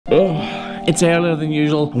Oh, it's earlier than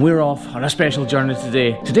usual. We're off on a special journey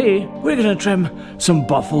today. Today, we're going to trim some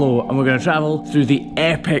buffalo and we're going to travel through the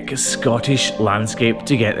epic Scottish landscape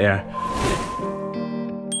to get there.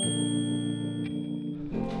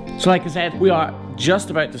 So like I said, we are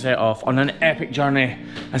just about to set off on an epic journey.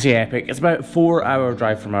 I say epic, it's about a 4-hour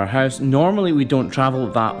drive from our house. Normally we don't travel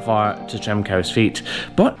that far to trim cows' feet,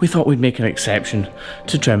 but we thought we'd make an exception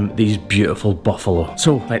to trim these beautiful buffalo.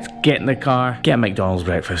 So let's get in the car, get a McDonald's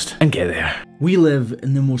breakfast, and get there. We live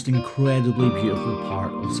in the most incredibly beautiful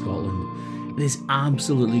part of Scotland. It is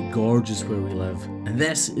absolutely gorgeous where we live, and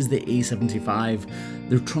this is the A75,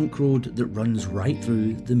 the trunk road that runs right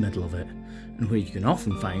through the middle of it, and where you can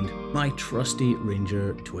often find my trusty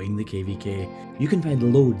Ranger towing the KVK. You can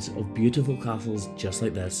find loads of beautiful castles just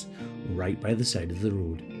like this right by the side of the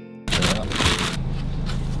road.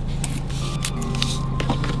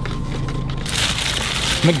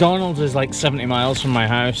 McDonald's is like 70 miles from my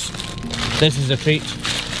house. This is a treat,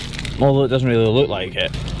 although it doesn't really look like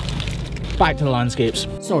it. Back to the landscapes.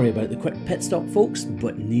 Sorry about the quick pit stop, folks,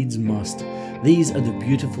 but needs must. These are the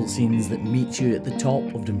beautiful scenes that meet you at the top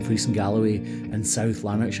of Dumfries and Galloway in South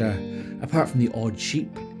Lanarkshire. Apart from the odd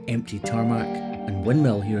sheep, empty tarmac and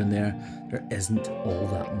windmill here and there isn't all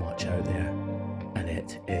that much out there. And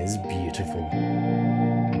it is beautiful.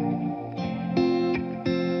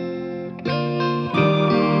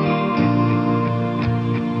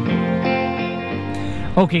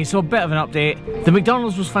 Okay, so a bit of an update. The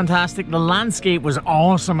McDonald's was fantastic, the landscape was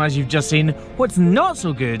awesome as you've just seen. What's not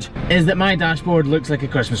so good is that my dashboard looks like a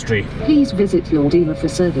Christmas tree. Please visit your dealer for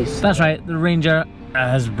service. That's right, the Ranger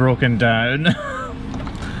has broken down.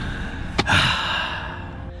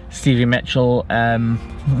 Stevie Mitchell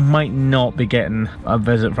might not be getting a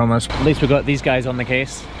visit from us. At least we got these guys on the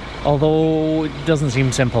case, although it doesn't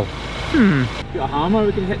seem simple. Got a hammer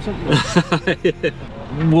we can hit something with?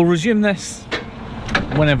 We'll resume this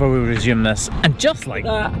whenever we resume this. And just like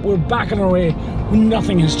that, we're back on our way.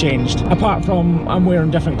 Nothing has changed. Apart from I'm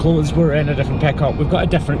wearing different clothes, we're in a different pickup, we've got a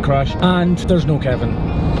different crush, and there's no Kevin.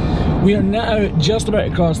 We are now just about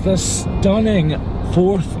to cross this stunning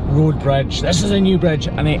 4th road bridge. This is a new bridge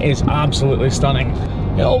and it is absolutely stunning.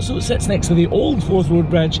 It also sits next to the old 4th road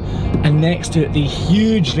bridge and next to it the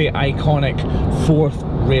hugely iconic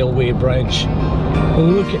 4th railway bridge.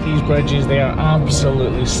 Look at these bridges, they are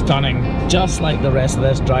absolutely stunning, just like the rest of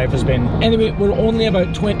this drive has been. Anyway, we're only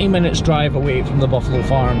about 20 minutes drive away from the buffalo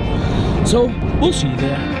farm, so we'll see you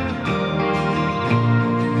there.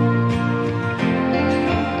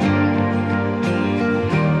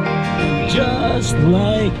 Just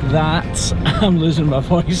like that, I'm losing my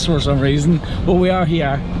voice for some reason, but we are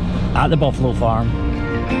here at the buffalo farm.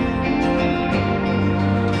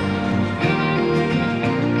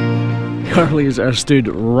 Curlies are stood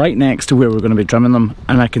right next to where we're going to be trimming them,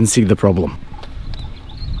 and I can see the problem.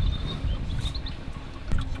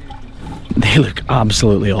 They look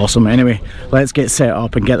absolutely awesome. Anyway, let's get set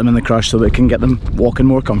up and get them in the crush so that we can get them walking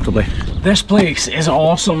more comfortably. This place is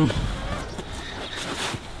awesome.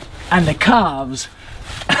 And the calves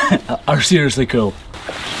are seriously cool.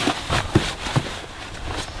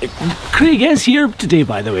 Craig is here today,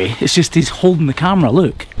 by the way. It's just he's holding the camera,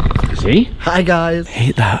 look. See? Hi guys.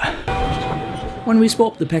 Hate that. When we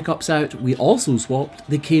swapped the pickups out, we also swapped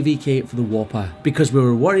the KVK for the Whopper because we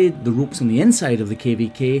were worried the ropes on the inside of the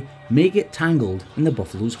KVK may get tangled in the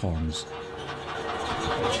buffalo's horns.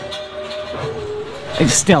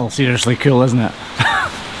 It's still seriously cool, isn't it?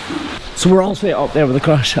 So we're all set up there with the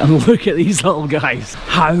crush and look at these little guys.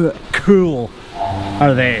 How cool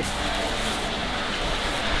are they?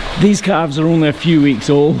 These calves are only a few weeks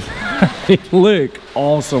old. They look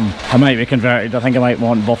awesome. I might be converted. I think I might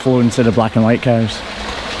want buffalo instead of black and white cows.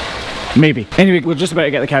 Maybe. Anyway, we're just about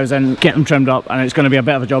to get the cows in, get them trimmed up, and it's going to be a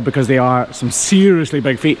bit of a job because they are some seriously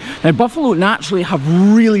big feet. Now, buffalo naturally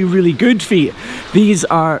have really, really good feet. These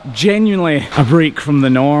are genuinely a break from the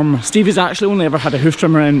norm. Stevie's actually only ever had a hoof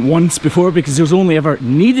trimmer in once before because he's only ever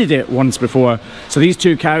needed it once before. So these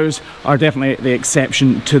two cows are definitely the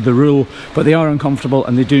exception to the rule, but they are uncomfortable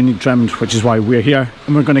and they do need trimmed, which is why we're here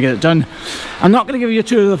and we're going to get it done. I'm not going to give you a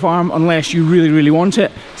tour of the farm unless you really, really want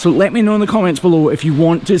it. So let me know in the comments below if you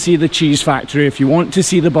want to see the cheese factory, if you want to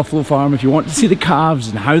see the buffalo farm, if you want to see the calves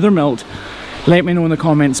and how they're milked. Let me know in the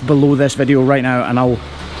comments below this video right now and I'll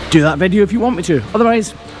do that video if you want me to.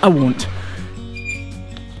 Otherwise, I won't.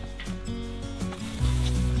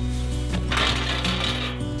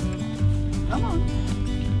 Come on.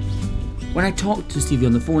 When I talked to Stevie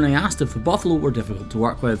on the phone, I asked if the buffalo were difficult to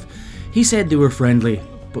work with. He said they were friendly,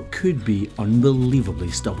 but could be unbelievably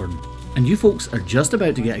stubborn. And you folks are just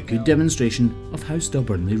about to get a good demonstration of how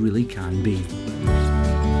stubborn they really can be.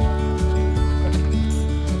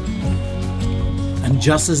 And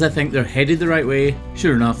just as I think they're headed the right way,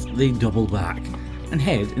 sure enough, they double back and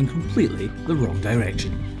head in completely the wrong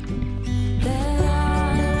direction.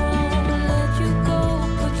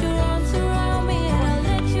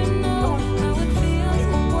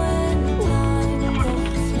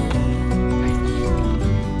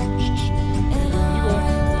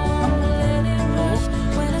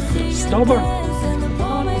 Stubborn.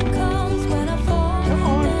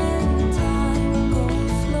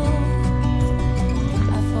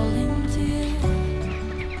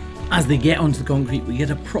 As they get onto the concrete, we get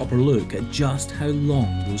a proper look at just how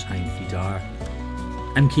long those hind feet are.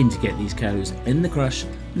 I'm keen to get these cows in the crush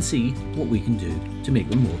and see what we can do to make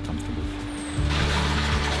them more comfortable.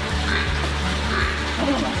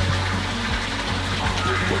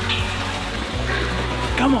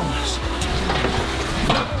 Come on, lass.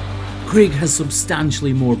 Craig has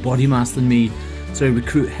substantially more body mass than me, so I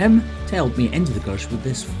recruit him to help me into the crush with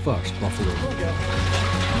this first buffalo.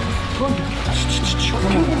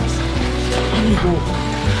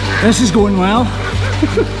 This is going well.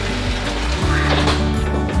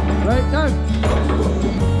 Right now.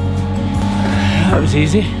 That was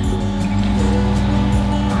easy.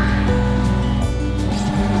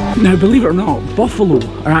 Now, believe it or not, buffalo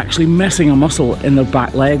are actually missing a muscle in their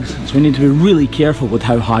back legs, so we need to be really careful with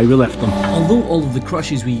how high we lift them. Although all of the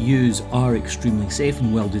crushes we use are extremely safe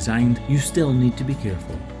and well designed, you still need to be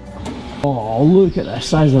careful. Oh, look at the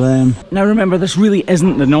size of them. Now remember, this really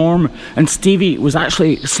isn't the norm, and Stevie was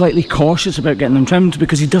actually slightly cautious about getting them trimmed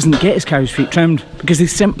because he doesn't get his cow's feet trimmed because they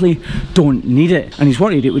simply don't need it, and he's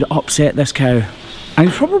worried it would upset this cow. And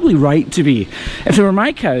he's probably right to be. If they were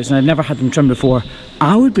my cows and I'd never had them trimmed before,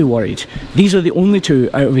 I would be worried. These are the only two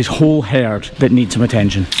out of his whole herd that need some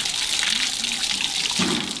attention.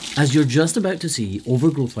 As you're just about to see,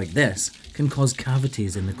 overgrowth like this can cause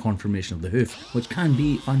cavities in the conformation of the hoof, which can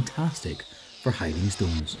be fantastic for hiding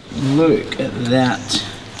stones. Look at that.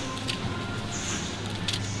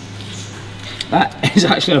 That is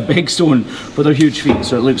actually a big stone for their huge feet,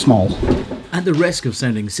 so it looks small. At the risk of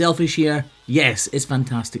sounding selfish here, yes, it's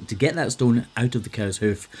fantastic to get that stone out of the cow's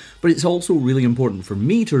hoof, but it's also really important for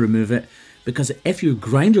me to remove it, because if your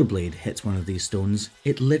grinder blade hits one of these stones,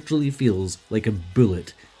 it literally feels like a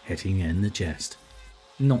bullet hitting you in the chest.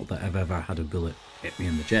 Not that I've ever had a bullet hit me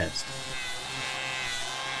in the chest.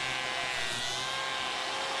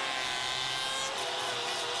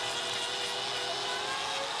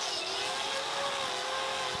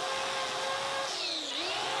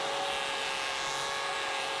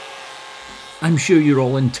 I'm sure you're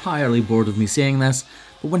all entirely bored of me saying this,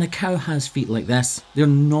 but when a cow has feet like this, they're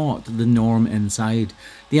not the norm inside.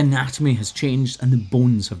 The anatomy has changed and the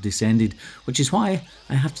bones have descended, which is why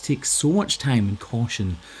I have to take so much time and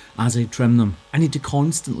caution as I trim them. I need to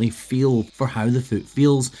constantly feel for how the foot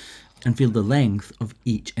feels and feel the length of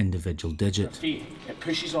each individual digit. It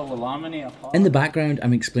pushes all the laminae apart. In the background,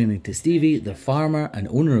 I'm explaining to Stevie, the farmer and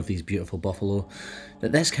owner of these beautiful buffalo,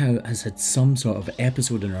 that this cow has had some sort of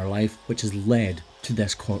episode in her life which has led to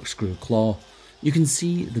this corkscrew claw. You can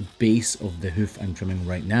see the base of the hoof I'm trimming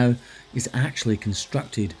right now is actually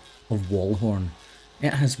constructed of wall horn.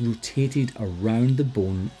 It has rotated around the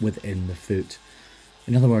bone within the foot.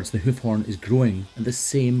 In other words, the hoof horn is growing at the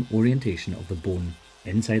same orientation of the bone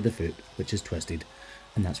inside the foot, which is twisted,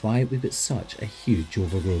 and that's why we've got such a huge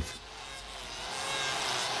overgrowth.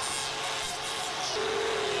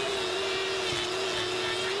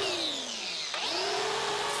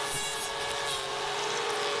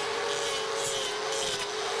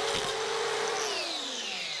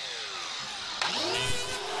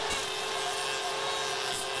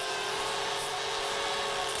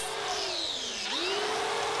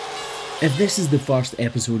 If this is the first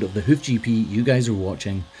episode of the Hoof GP you guys are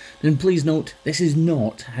watching, then please note this is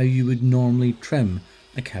not how you would normally trim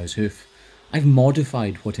a cow's hoof. I've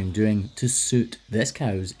modified what I'm doing to suit this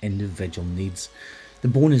cow's individual needs. The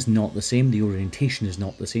bone is not the same, the orientation is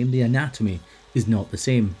not the same, the anatomy is not the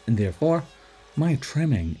same, and therefore my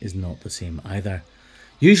trimming is not the same either.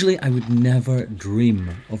 Usually I would never dream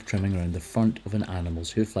of trimming around the front of an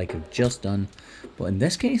animal's hoof like I've just done, but in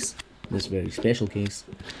this case, this very special case,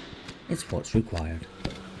 it's what's required.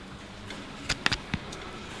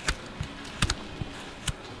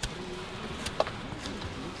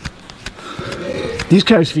 These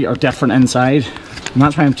cows' feet are different inside, and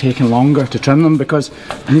that's why I'm taking longer to trim them, because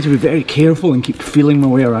I need to be very careful and keep feeling my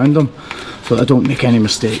way around them so that I don't make any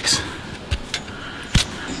mistakes.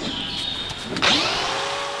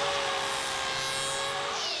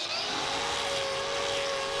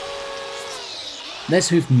 This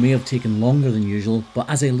hoof may have taken longer than usual, but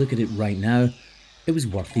as I look at it right now, it was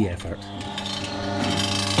worth the effort.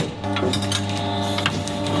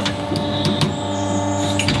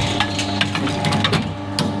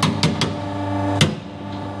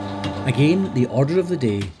 Again, the order of the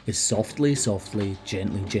day is softly, softly,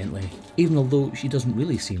 gently, gently, even although she doesn't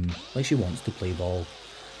really seem like she wants to play ball.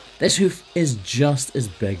 This hoof is just as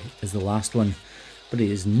big as the last one, but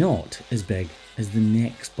it is not as big as the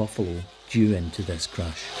next buffalo due into this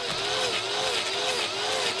crush.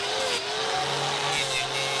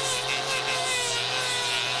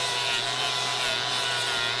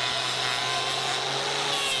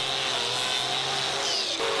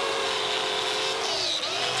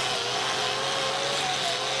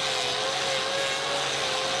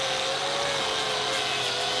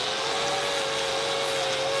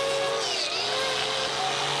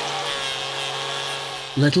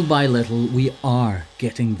 Little by little, we are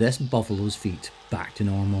getting this buffalo's feet back to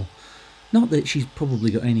normal. Not that she's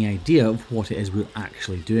probably got any idea of what it is we're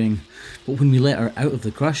actually doing, but when we let her out of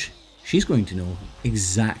the crush, she's going to know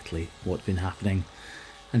exactly what's been happening.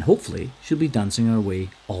 And hopefully, she'll be dancing her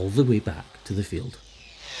way all the way back to the field.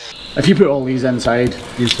 If you put all these inside,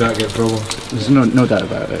 you start getting problems. There's no doubt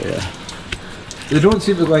about it, yeah. They don't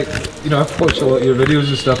seem to like, you know, I've watched a lot of your videos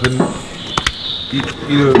and stuff, and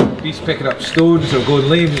either beast picking up stones or going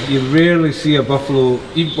lame. You rarely see a buffalo,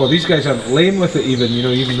 even, well, these guys aren't lame with it even, you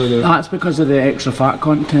know, even though they're... That's because of the extra fat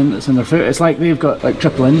content that's in their foot. It's like they've got like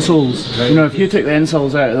triple insoles. Right. You know, if you took the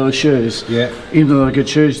insoles out of those shoes, yeah, even though they're good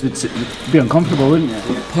shoes, they'd be uncomfortable, wouldn't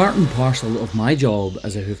you? Part and parcel of my job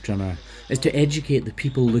as a hoof trimmer is to educate the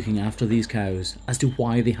people looking after these cows as to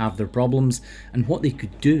why they have their problems and what they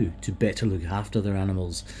could do to better look after their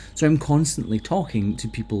animals. So I'm constantly talking to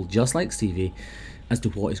people just like Stevie as to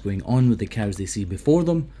what is going on with the cows they see before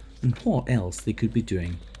them and what else they could be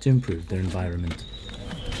doing to improve their environment.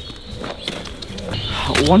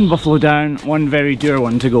 One buffalo down, one very dear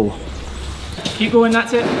one to go. Keep going,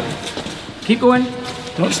 that's it. Keep going,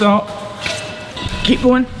 don't stop. Keep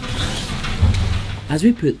going. As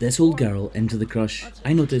we put this old girl into the crush,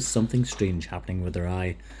 I notice something strange happening with her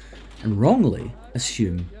eye, and wrongly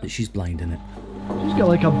assume that she's blind in it. She's got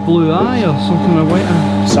like a blue eye or something, a white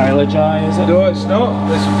eye. Silage eye, is it? No, it's not.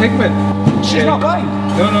 It's pigment. She's not blind?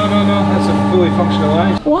 No. That's a fully functional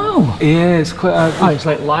eye. Wow. Yeah, it's quite a... Oh, it's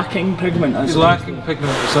like lacking pigment. It's lacking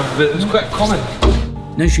pigment or something, but it's quite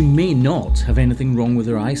common. Now, she may not have anything wrong with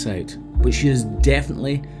her eyesight, but she has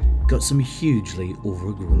definitely got some hugely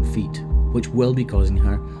overgrown feet, which will be causing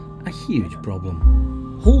her a huge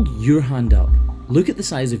problem. Hold your hand up, look at the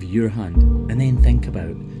size of your hand, and then think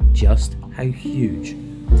about just how huge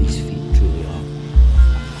these feet truly are.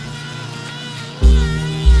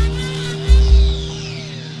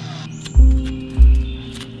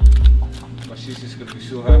 My sister's going to be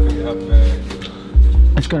so happy to have...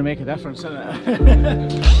 It's going to make a difference, isn't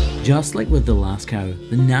it? Just like with the last cow,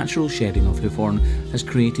 the natural shedding of hoof horn has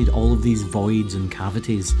created all of these voids and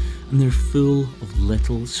cavities, and they're full of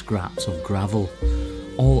little scraps of gravel,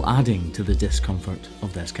 all adding to the discomfort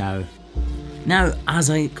of this cow. Now,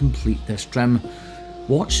 as I complete this trim,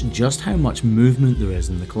 watch just how much movement there is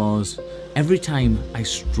in the claws. Every time I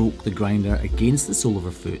stroke the grinder against the sole of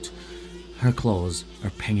her foot, her claws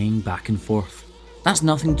are pinging back and forth. That's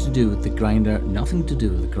nothing to do with the grinder, nothing to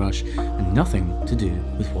do with the crush, and nothing to do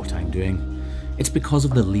with what I'm doing. It's because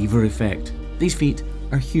of the lever effect. These feet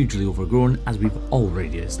are hugely overgrown, as we've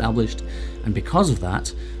already established, and because of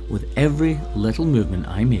that, with every little movement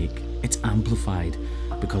I make, it's amplified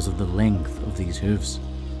because of the length of these hooves.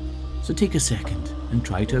 So take a second and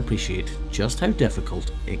try to appreciate just how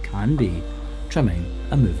difficult it can be trimming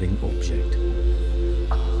a moving object.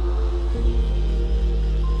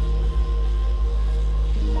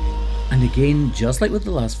 And again, just like with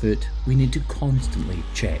the last foot, we need to constantly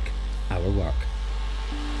check our work.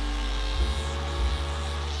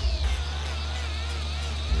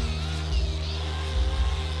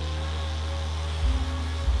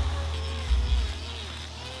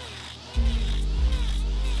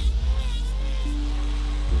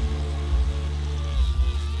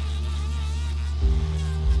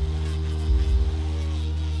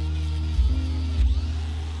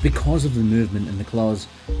 Because of the movement in the claws,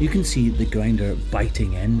 you can see the grinder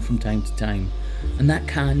biting in from time to time, and that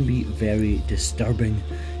can be very disturbing.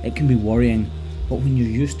 It can be worrying, but when you're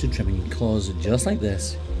used to trimming claws just like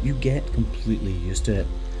this, you get completely used to it.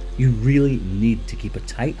 You really need to keep a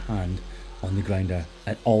tight hand on the grinder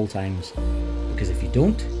at all times, because if you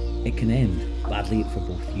don't, it can end badly for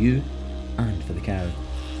both you and for the cow.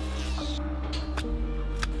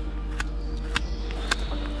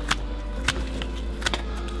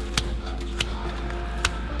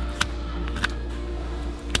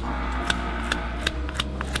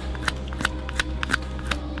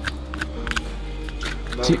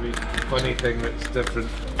 Funny thing that's different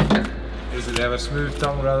is that they have a smooth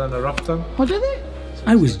tongue rather than a rough tongue. Oh, do they?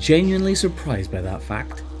 I was genuinely surprised by that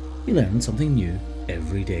fact. You learn something new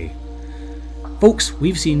every day. Folks,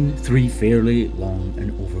 we've seen 3 fairly long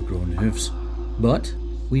and overgrown hoofs, but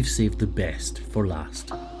we've saved the best for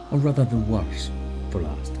last, or rather the worst for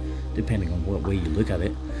last, depending on what way you look at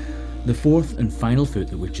it. The 4th and final foot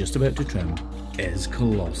that we're just about to trim is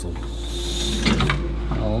colossal.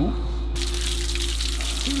 Oh.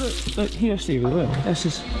 Look here, Stevie, look. This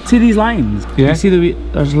is, see these lines? Yeah. You see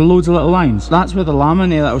there's loads of little lines. That's where the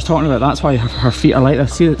laminae that I was talking about, that's why her feet are like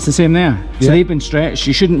this. See, it's the same there. So Yeah. they've been stretched.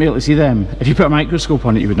 You shouldn't be able to see them. If you put a microscope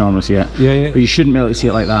on it, you would normally see it. Yeah, yeah. But you shouldn't be able to see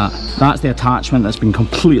it like that. That's the attachment that's been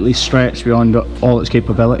completely stretched beyond all its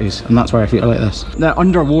capabilities, and that's why her feet are like this. They're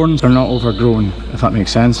underworn, they're not overgrown, if that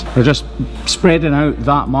makes sense. They're just spreading out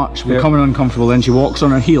that much, becoming uncomfortable. Then she walks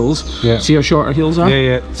on her heels. Yeah. See how short her heels are?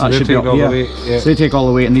 Yeah, yeah. So That they should be take up all the here. weight, yeah. So they take all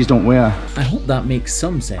the weight and these don't wear. I hope that makes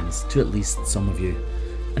some sense to at least some of you.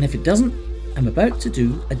 And if it doesn't, I'm about to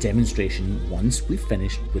do a demonstration once we've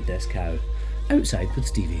finished with this cow, outside with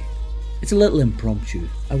Stevie. It's a little impromptu,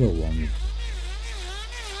 I will warn you.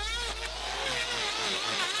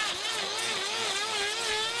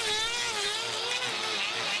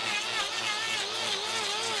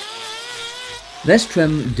 This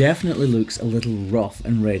trim definitely looks a little rough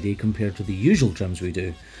and ready compared to the usual trims we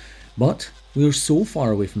do, but we are so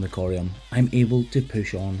far away from the corium, I'm able to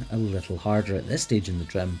push on a little harder at this stage in the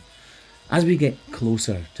trim. As we get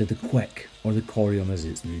closer to the quick, or the corium as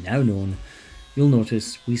it's now known, you'll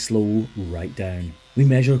notice we slow right down. We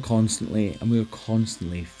measure constantly and we are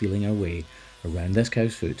constantly feeling our way around this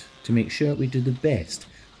cow's foot to make sure we do the best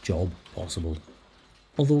job possible.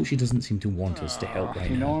 Although she doesn't seem to want us to help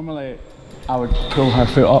right now. Normally, I would pull her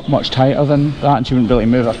foot up much tighter than that and she wouldn't be able to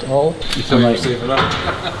move at all. You thought you were saving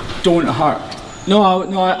up. Don't hurt.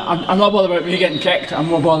 I'm not bothered about me getting kicked. I'm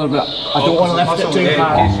more bothered about I don't want to lift it too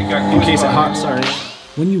hard in case it hurts. Sorry.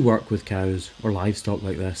 When you work with cows or livestock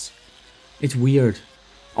like this, it's weird.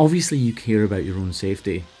 Obviously you care about your own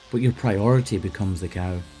safety, but your priority becomes the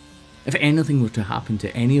cow. If anything were to happen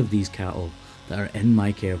to any of these cattle that are in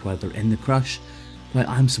my care while they're in the crush, while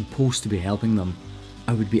I'm supposed to be helping them,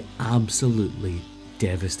 I would be absolutely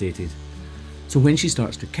devastated. So when she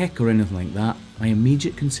starts to kick or anything like that, my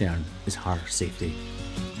immediate concern is her safety.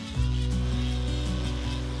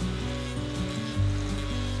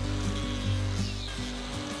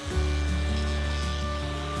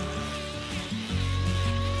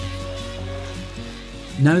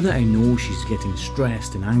 Now that I know she's getting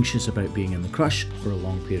stressed and anxious about being in the crush for a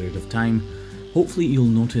long period of time, hopefully you'll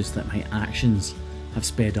notice that my actions have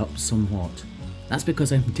sped up somewhat. That's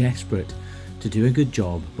because I'm desperate to do a good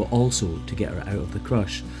job, but also to get her out of the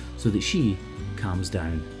crush so that she calms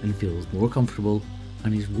down and feels more comfortable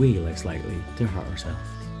and is way less likely to hurt herself.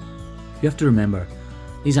 You have to remember,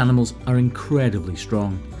 these animals are incredibly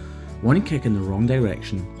strong. One kick in the wrong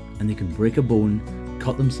direction and they can break a bone,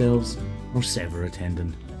 cut themselves, or sever a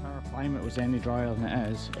tendon. If our climate was any drier than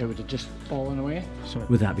it is, it would have just fallen away. So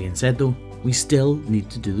With that being said though, we still need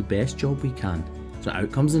to do the best job we can. So out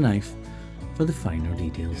comes the knife for the finer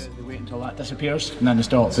details. they wait until that disappears and then they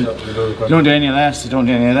stop. They don't do any of this, they don't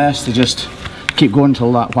do any of this, they just keep going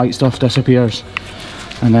until that white stuff disappears.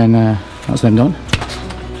 And then that's them done.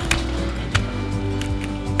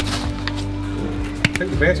 I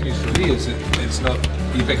think the best news for me is that it's not,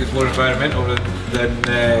 you think it's more environmental than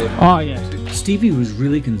Oh yeah. Stevie was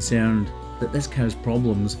really concerned that this cow's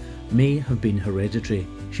problems may have been hereditary.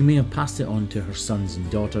 She may have passed it on to her sons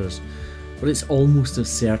and daughters, but it's almost a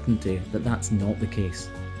certainty that that's not the case.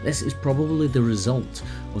 This is probably the result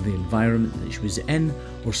of the environment that she was in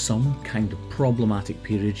or some kind of problematic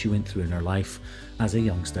period she went through in her life as a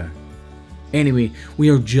youngster. Anyway, we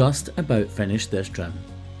are just about finished this trim,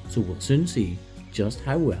 so we'll soon see just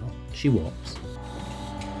how well she walks.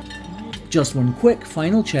 Just one quick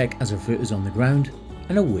final check as her foot is on the ground,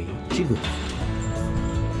 and away she goes.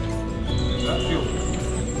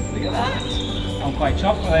 Look at that! I'm quite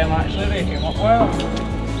chuffed with them actually, they came up well.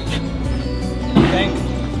 Think?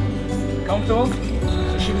 Comfortable?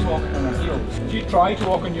 So she was walking on her heel. If you try to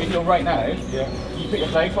walk on your heel right now, you put your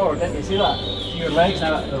thigh forward, didn't you see that? Your leg's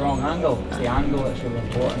now at the wrong angle. It's the angle that's really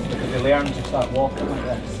important because they learn to start walking like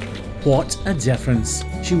this. What a difference.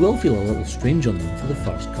 She will feel a little strange on them for the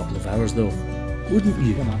first couple of hours though, wouldn't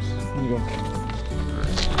you? There you go.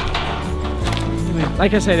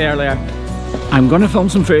 Like I said earlier, I'm going to film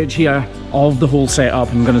some footage here of the whole setup.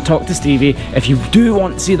 I'm going to talk to Stevie. If you do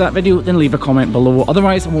want to see that video, then leave a comment below.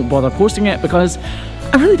 Otherwise, I won't bother posting it because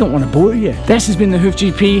I really don't want to bore you. This has been the Hoof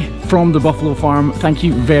GP from the Buffalo Farm. Thank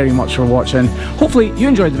you very much for watching. Hopefully you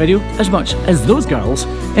enjoyed the video as much as those girls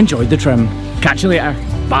enjoyed the trim. Catch you later.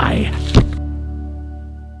 Bye.